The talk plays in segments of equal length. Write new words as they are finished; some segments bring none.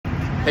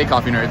Hey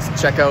coffee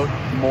nerds, check out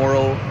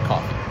Moro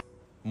Coffee.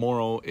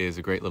 Moro is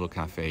a great little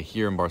cafe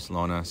here in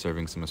Barcelona,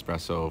 serving some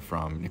espresso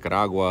from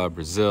Nicaragua,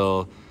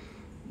 Brazil.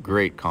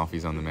 Great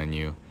coffees on the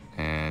menu.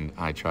 And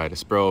I tried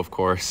Espro, of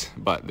course,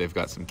 but they've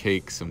got some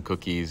cakes, some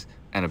cookies,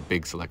 and a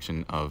big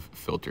selection of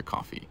filter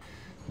coffee.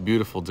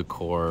 Beautiful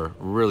decor,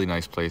 really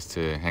nice place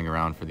to hang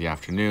around for the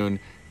afternoon,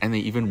 and they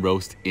even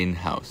roast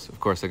in-house. Of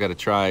course, I got to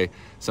try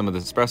some of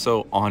the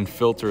espresso on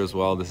filter as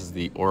well. This is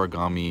the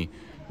origami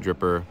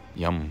dripper.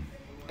 Yum.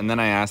 And then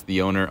I asked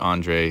the owner,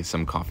 Andre,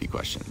 some coffee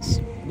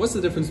questions. What's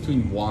the difference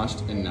between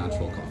washed and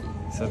natural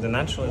coffee? So the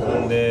natural is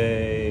when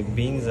the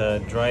beans are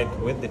dried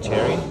with the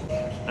cherry,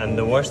 and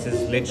the washed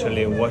is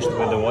literally washed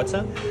with the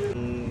water.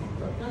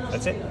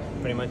 That's it,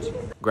 pretty much.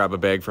 Grab a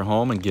bag for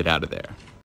home and get out of there.